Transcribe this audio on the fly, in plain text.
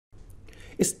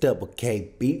It's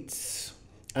DoubleKBeats.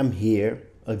 I'm here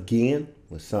again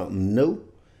with something new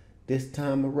this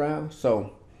time around.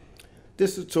 So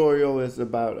this tutorial is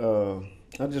about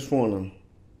I just want to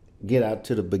get out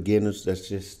to the beginners that's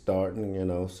just starting,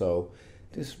 So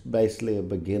this is basically a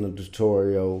beginner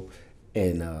tutorial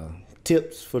and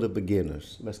tips for the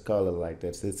beginners. Let's call it like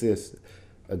that. This is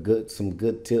some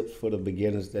good tips for the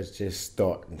beginners that's just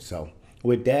starting. So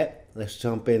with that, let's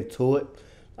jump into it.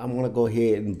 I'm gonna go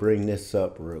ahead and bring this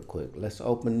up real quick. Let's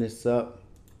open this up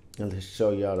and let's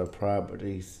show y'all the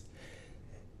properties.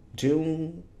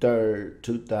 June 3rd,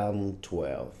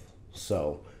 2012.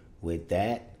 So with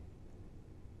that,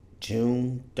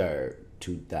 June 3rd,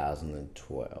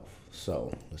 2012.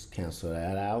 So let's cancel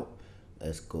that out.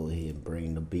 Let's go ahead and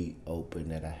bring the beat open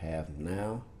that I have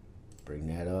now.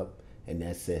 Bring that up. And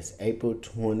that says April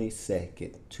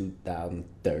 22nd,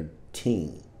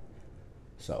 2013.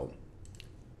 So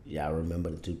y'all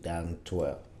remember the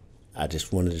 2012. I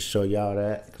just wanted to show y'all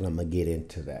that because I'm going to get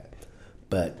into that.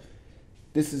 But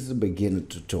this is a beginner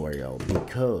tutorial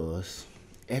because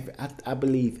I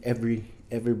believe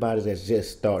everybody that's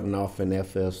just starting off in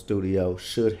FL Studio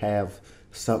should have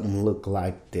something look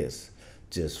like this.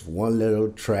 Just one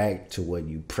little track to where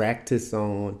you practice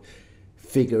on,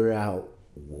 figure out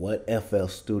what FL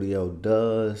Studio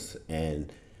does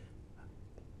and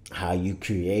how you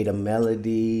create a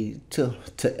melody to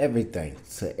everything,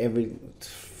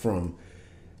 from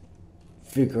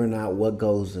figuring out what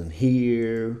goes in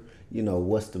here,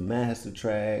 what's the master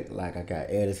track. Like I got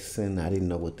Edison, I didn't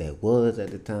know what that was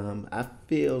at the time. I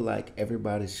feel like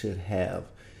everybody should have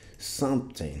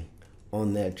something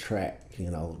on that track,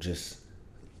 just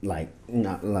like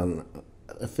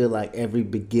I feel like every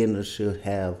beginner should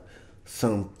have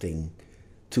something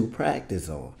to practice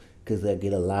on. Because I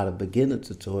get a lot of beginner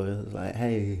tutorials like,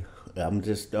 hey, I'm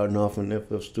just starting off in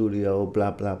FL Studio,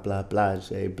 blah, blah, blah, blase,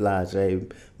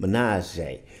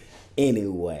 menage.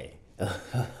 Anyway,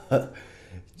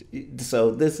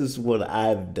 so this is what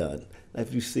I've done.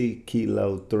 If you see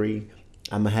Kilo 3,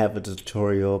 I'm going to have a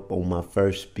tutorial up on my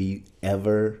first beat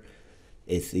ever.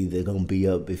 It's either going to be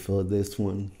up before this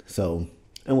one, so,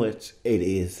 in which it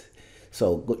is.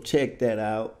 So go check that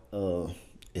out.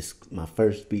 It's my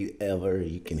first beat ever.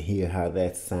 You can hear how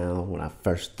that sound when I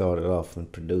first started off in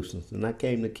producing. And I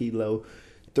came to Kilo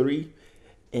 3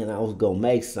 and I was going to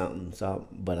make something,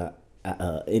 but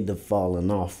I ended up falling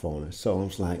off on it. So I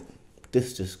was like,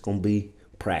 this is just going to be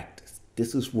practice.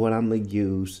 This is what I'm going to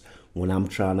use when I'm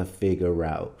trying to figure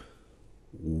out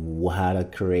how to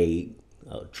create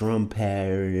a drum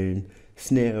pattern,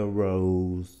 snare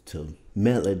rolls, to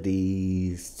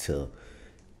melodies, to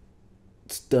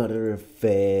stutter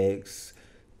effects,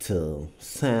 to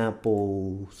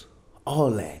samples, all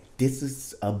that. This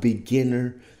is a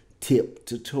beginner tip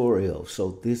tutorial.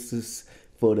 So this is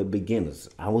for the beginners.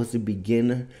 I was a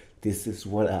beginner. This is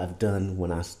what I've done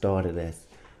when I started as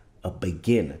a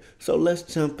beginner. So let's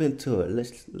jump into it.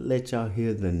 Let's let y'all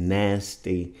hear the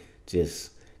nasty,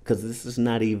 just because this is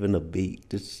not even a beat.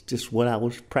 This is just what I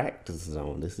was practicing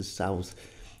on. I was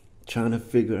trying to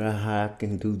figure out how I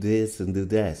can do this and do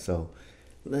that. So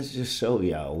let's just show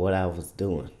y'all what I was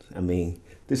doing. I mean,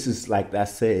 this is, like I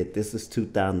said, this is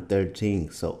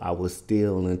 2013. So I was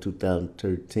still in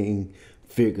 2013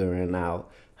 figuring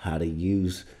out how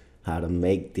to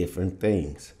make different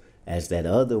things. As that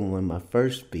other one, my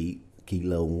first beat,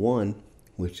 Kilo 1,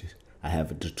 which I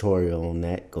have a tutorial on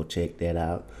that. Go check that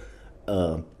out.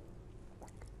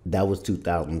 That was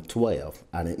 2012.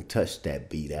 I didn't touch that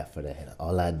beat after that.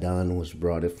 All I done was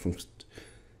brought it from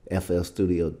FL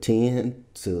Studio 10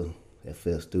 to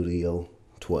FL Studio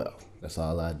 12. That's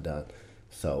all I've done.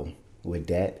 So with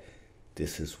that,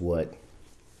 this is what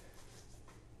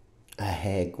I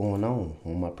had going on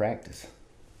my practice.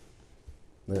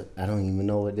 Look, I don't even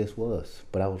know what this was,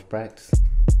 but I was practicing.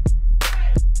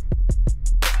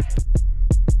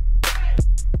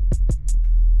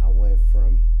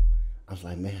 I was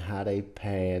like, man, how they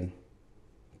pan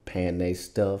they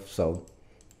stuff. So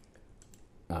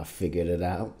I figured it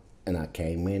out and I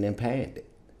came in and panned it.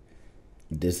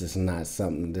 This is not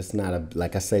something,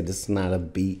 like I said, this is not a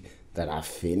beat that I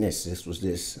finished. This was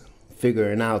just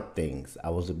figuring out things. I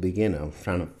was a beginner. I was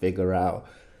trying to figure out.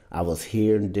 I was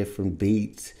hearing different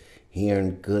beats,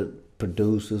 hearing good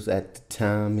producers at the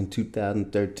time in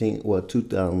 2013, well,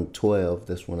 2012.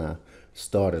 That's when I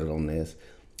started on this.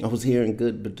 I was hearing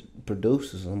good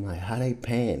producers. I'm like, how they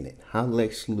pan it? How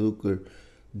Lex Luger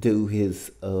do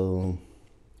his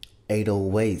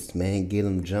 808s, man, get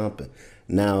them jumping.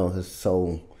 Now it's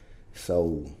so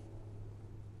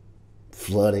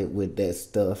flooded with that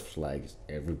stuff. Like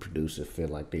every producer feel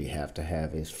like they have to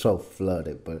have it. So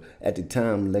flooded. But at the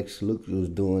time, Lex Luger was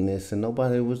doing this and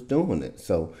nobody was doing it.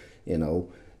 So, you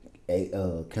know,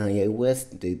 Kanye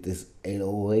West did this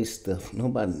 808 stuff.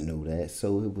 Nobody knew that.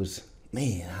 So it was,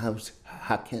 man,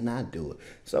 how can I do it?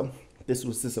 So this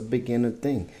was just a beginner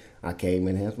thing. I came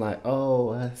in and was like,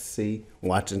 oh, I see.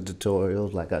 Watching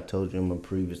tutorials, like I told you in my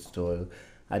previous tutorial.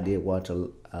 I did watch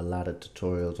a lot of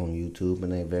tutorials on YouTube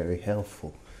and they're very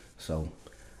helpful. So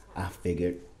I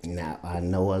figured now I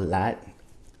know a lot,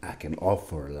 I can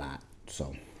offer a lot.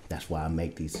 So that's why I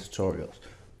make these tutorials.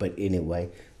 But anyway,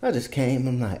 I just came,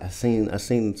 I'm like, I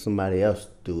seen somebody else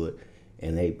do it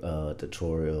and they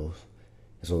tutorials.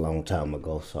 It's a long time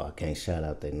ago, so I can't shout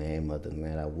out their name. Other than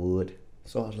that, I would.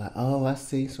 So I was like, oh, I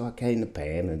see. So I came to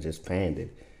pan and just panned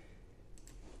it.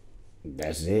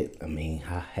 That's it. I mean,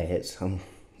 I had some,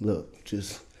 look,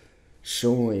 just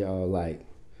showing y'all like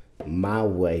my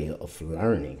way of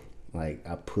learning. Like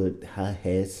I put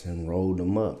hi-hats and rolled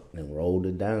them up and rolled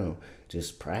it down.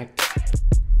 Just practice.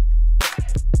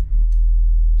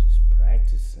 Just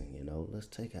practicing, you know. Let's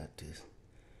take out this.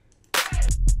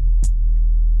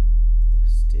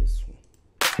 This one.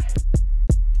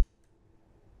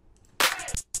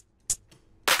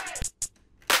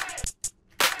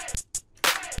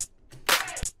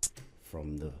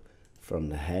 From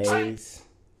the haze,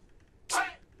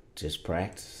 just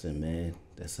practicing, man.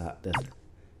 That's how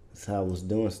I was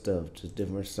doing stuff. Just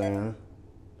different sound.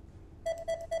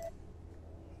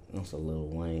 That's a Lil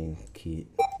Wayne kid.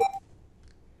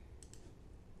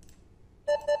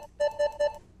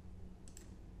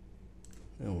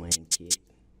 Lil Wayne kid.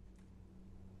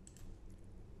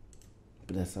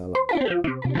 But that's all.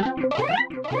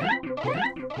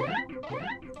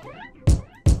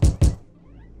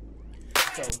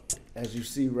 So, as you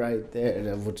see right there,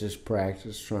 that was just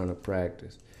practice, trying to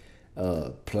practice.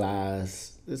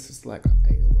 Plies. This is like an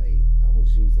 808. I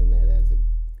was using that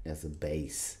as a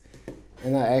bass.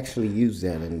 And I actually used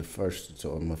that in the first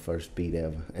tutorial, my first beat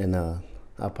ever. And I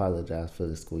apologize for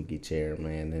the squeaky chair,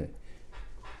 man.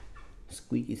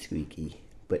 Squeaky.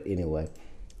 But anyway,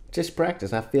 just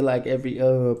practice. I feel like every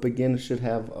beginner should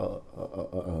have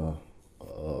a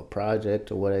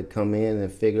project or whatever, come in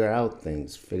and figure out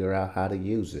things, figure out how to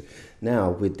use it. Now,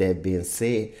 with that being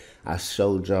said, I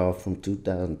showed y'all from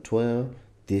 2012.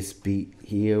 This beat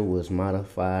here was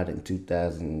modified in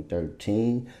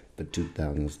 2013, but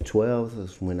 2012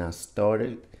 is when I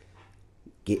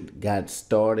got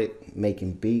started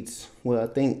making beats. Well, I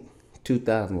think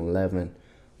 2011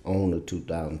 on to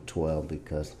 2012,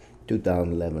 because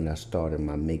 2011 I started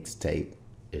my mixtape.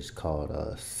 It's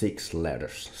called 6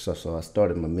 Letters. So I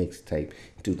started my mixtape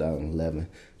 2011,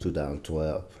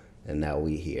 2012, and now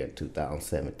we here in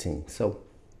 2017. So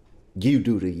you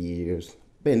do the years.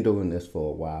 Been doing this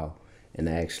for a while, and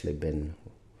I actually been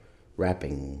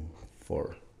rapping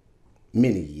for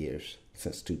many years,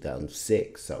 since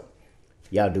 2006. So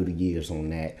y'all do the years on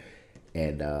that,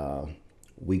 and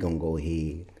we gonna go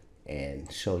ahead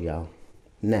and show y'all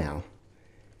now.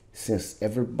 Since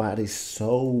everybody's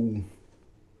so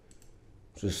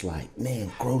just like, man,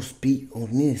 gross beat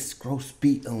on this, gross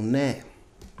beat on that.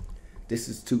 This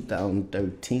is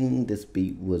 2013. This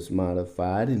beat was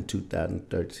modified in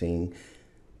 2013,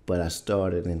 but I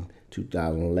started in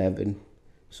 2011.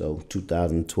 So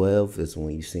 2012 is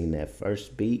when you seen that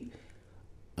first beat.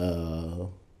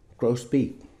 Gross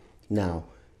beat. Now,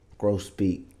 gross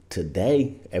beat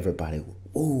today, everybody,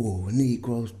 ooh, I need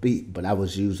gross beat. But I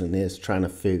was using this, trying to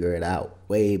figure it out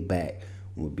way back,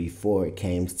 before it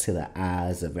came to the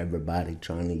eyes of everybody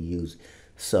trying to use it.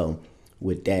 So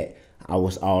with that, I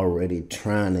was already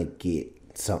trying to get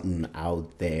something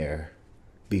out there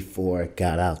before it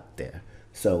got out there.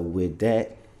 So with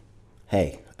that,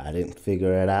 hey, I didn't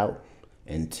figure it out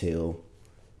until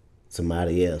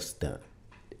somebody else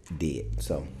did.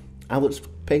 So I was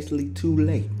basically too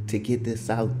late to get this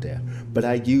out there. But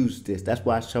I used this. That's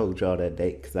why I showed y'all that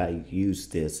day, because I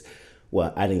used this.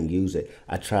 Well, I didn't use it.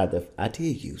 I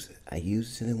did use it. I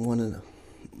used it in one of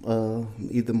the,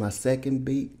 either my second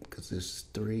beat, because it's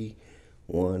 3,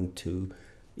 1, 2.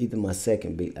 Either my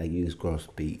second beat, I used gross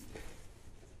beat.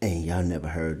 And y'all never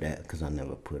heard that, because I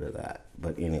never put it out.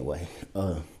 But anyway,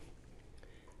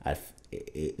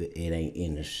 it ain't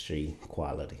industry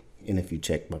quality. And if you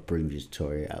check my previous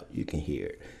tutorial out, you can hear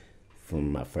it from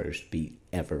my first beat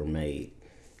ever made.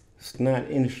 It's not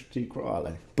industry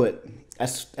quality, but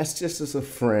that's just as a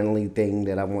friendly thing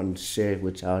that I wanted to share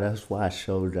with y'all. That's why I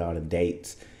showed y'all the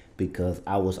dates, because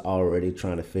I was already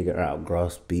trying to figure out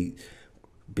gross beat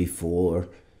before,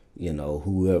 you know,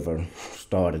 whoever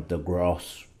started the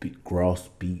gross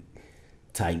beat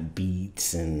type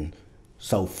beats and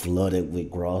so flooded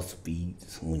with gross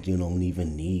beats when you don't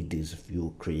even need this. If you're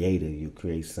a creator, you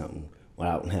create something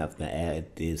without having to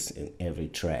add this in every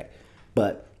track.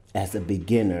 But as a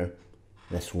beginner,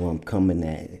 that's where I'm coming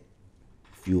at it.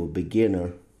 If you're a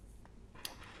beginner,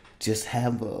 just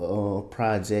have a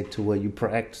project to where you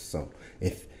practice on.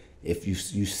 If you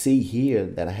see here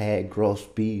that I had gross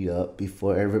beat up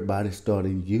before everybody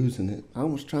started using it, I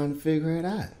was trying to figure it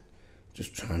out.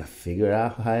 Just trying to figure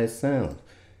out how it sounds.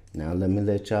 Now let me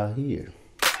let y'all hear.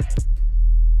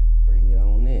 Bring it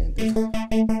on in.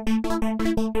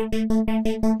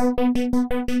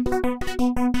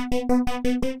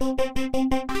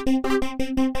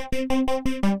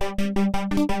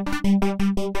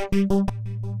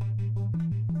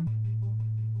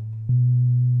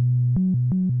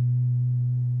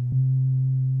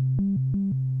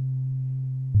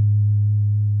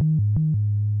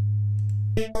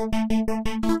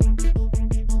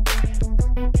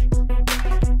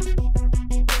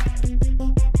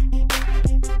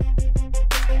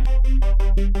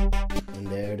 And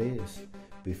there it is.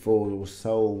 Before it was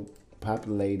so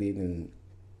populated and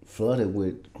flooded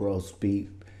with gross beat,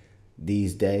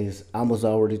 these days I was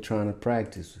already trying to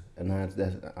practice, and I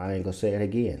ain't gonna say it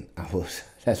again.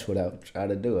 That's what I was trying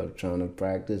to do. I was trying to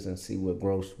practice and see what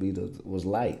gross beat was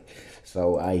like.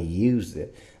 So I used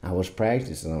it. I was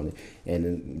practicing on it, and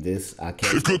in this I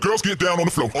can't. If good girls get down on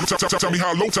the floor, tell me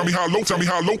how low, tell me how low, tell me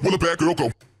how low will a bad girl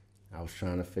go? I was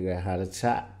trying to figure out how to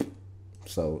chop.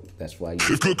 So that's why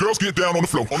If good girls get down on the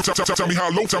floor, tell me how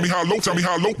low, tell me how low, tell me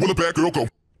how low will a bad girl go?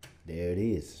 There it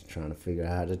is, trying to figure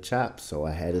out how to chop. So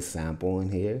I had a sample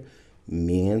in here,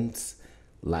 men's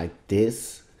like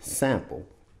this sample.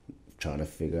 Trying to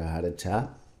figure out how to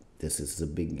chop. This is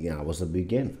I was a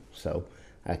beginner, so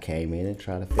I came in and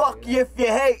tried to figure fuck you if you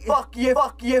hate it. Fuck you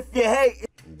if you hate it.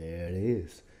 And there it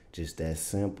is, just that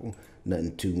simple,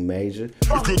 nothing too major.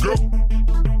 If good girl.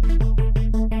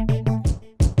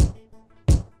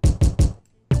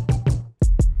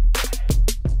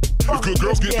 If good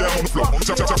girls get down on the floor,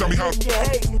 tell me how.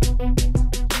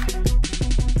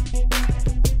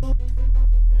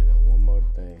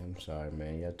 Sorry,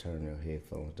 man. Y'all turn your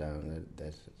headphones down.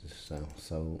 That just sounds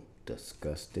so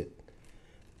disgusted.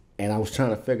 And I was trying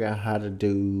to figure out how to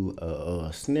do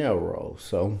a snare roll.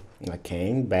 So I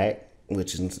came back,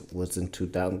 which was in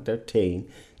 2013.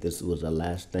 This was the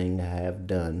last thing I have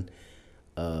done.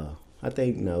 I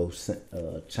think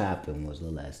chopping was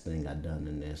the last thing I done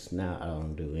in this. Now I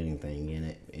don't do anything in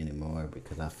it anymore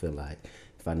because I feel like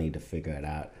if I need to figure it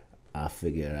out, I'll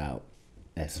figure it out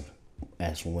as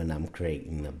when I'm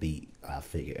creating a beat. I'll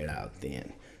figure it out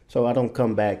then. So I don't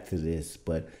come back to this,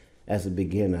 but as a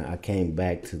beginner, I came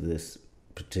back to this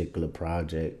particular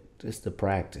project just to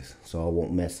practice, so I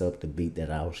won't mess up the beat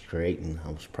that I was creating. I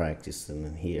was practicing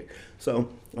in here. So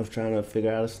I was trying to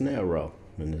figure out a snare roll,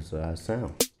 and this is how I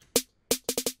sound.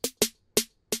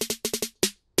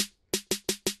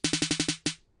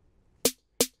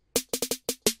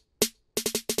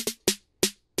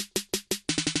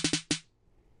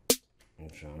 I'm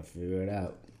trying to figure it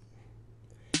out.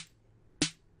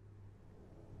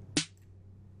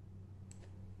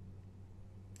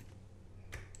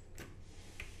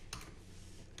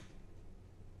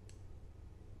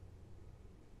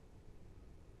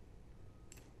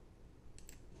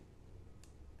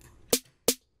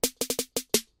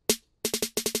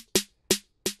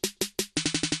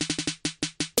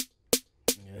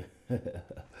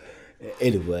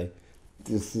 Anyway,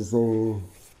 this is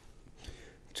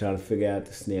trying to figure out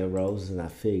the snare rolls, and I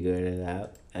figured it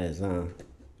out as I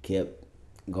kept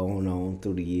going on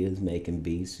through the years making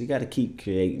beats. You got to keep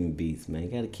creating beats, man. You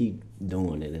got to keep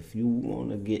doing it. If you want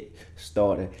to get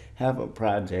started, have a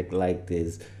project like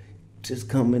this, just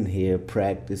come in here,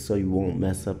 practice so you won't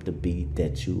mess up the beat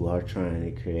that you are trying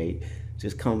to create.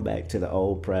 Just come back to the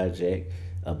old project,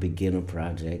 a beginner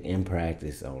project, and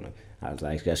practice on it.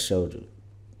 Like I showed you,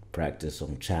 practice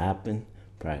on chopping,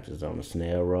 practice on the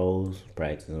snare rolls,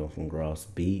 practice on some gross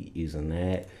beat, using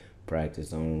that,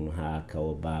 practice on how I go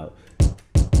about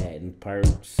adding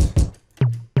perks.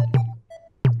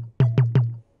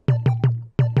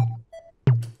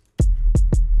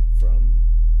 From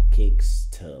kicks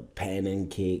to panning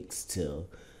kicks to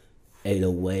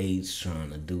 808s, trying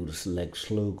to do the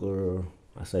Lex Luger.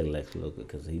 I say Lex Luger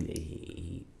because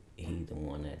he the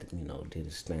one that, did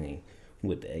his thing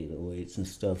with the 808s and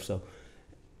stuff. So,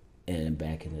 and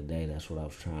back in the day, that's what I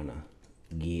was trying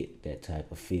to get, that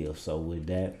type of feel. So with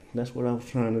that, that's what I was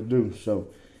trying to do. So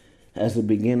as a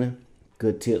beginner,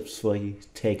 good tips for you.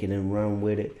 Take it and run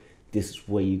with it. This is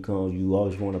where you come. You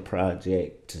always want a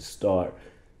project to start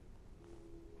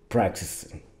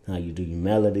practicing. how you do your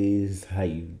melodies, how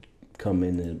you come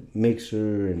in the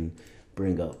mixer and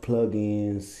bring up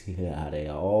plugins, see how they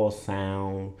all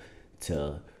sound,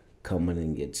 to coming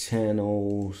in your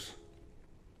channels,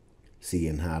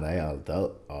 seeing how they all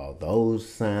those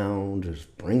sound,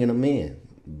 just bringing them in.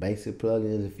 Basic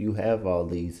plugins, if you have all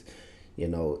these,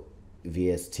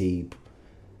 VST,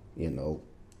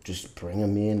 just bring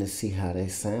them in and see how they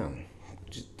sound.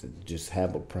 Just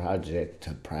have a project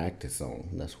to practice on.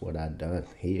 That's what I done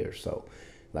here. So,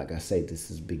 like I say,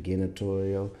 this is beginner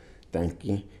tutorial. Thank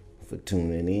you for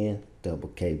tuning in.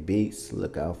 DoubleKBeats.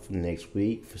 Look out for next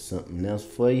week for something else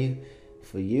for you,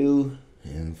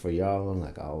 and for y'all.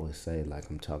 Like I always say, like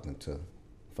I'm talking to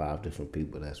 5 different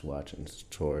people that's watching this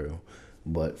tutorial,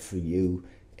 but for you,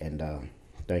 and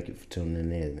thank you for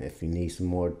tuning in. If you need some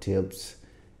more tips,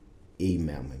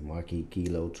 email me,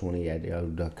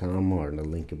 marketkilo20@yahoo.com, or the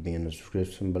link will be in the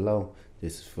description below.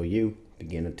 This is for you,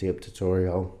 beginner tip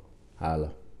tutorial.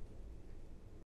 Holla.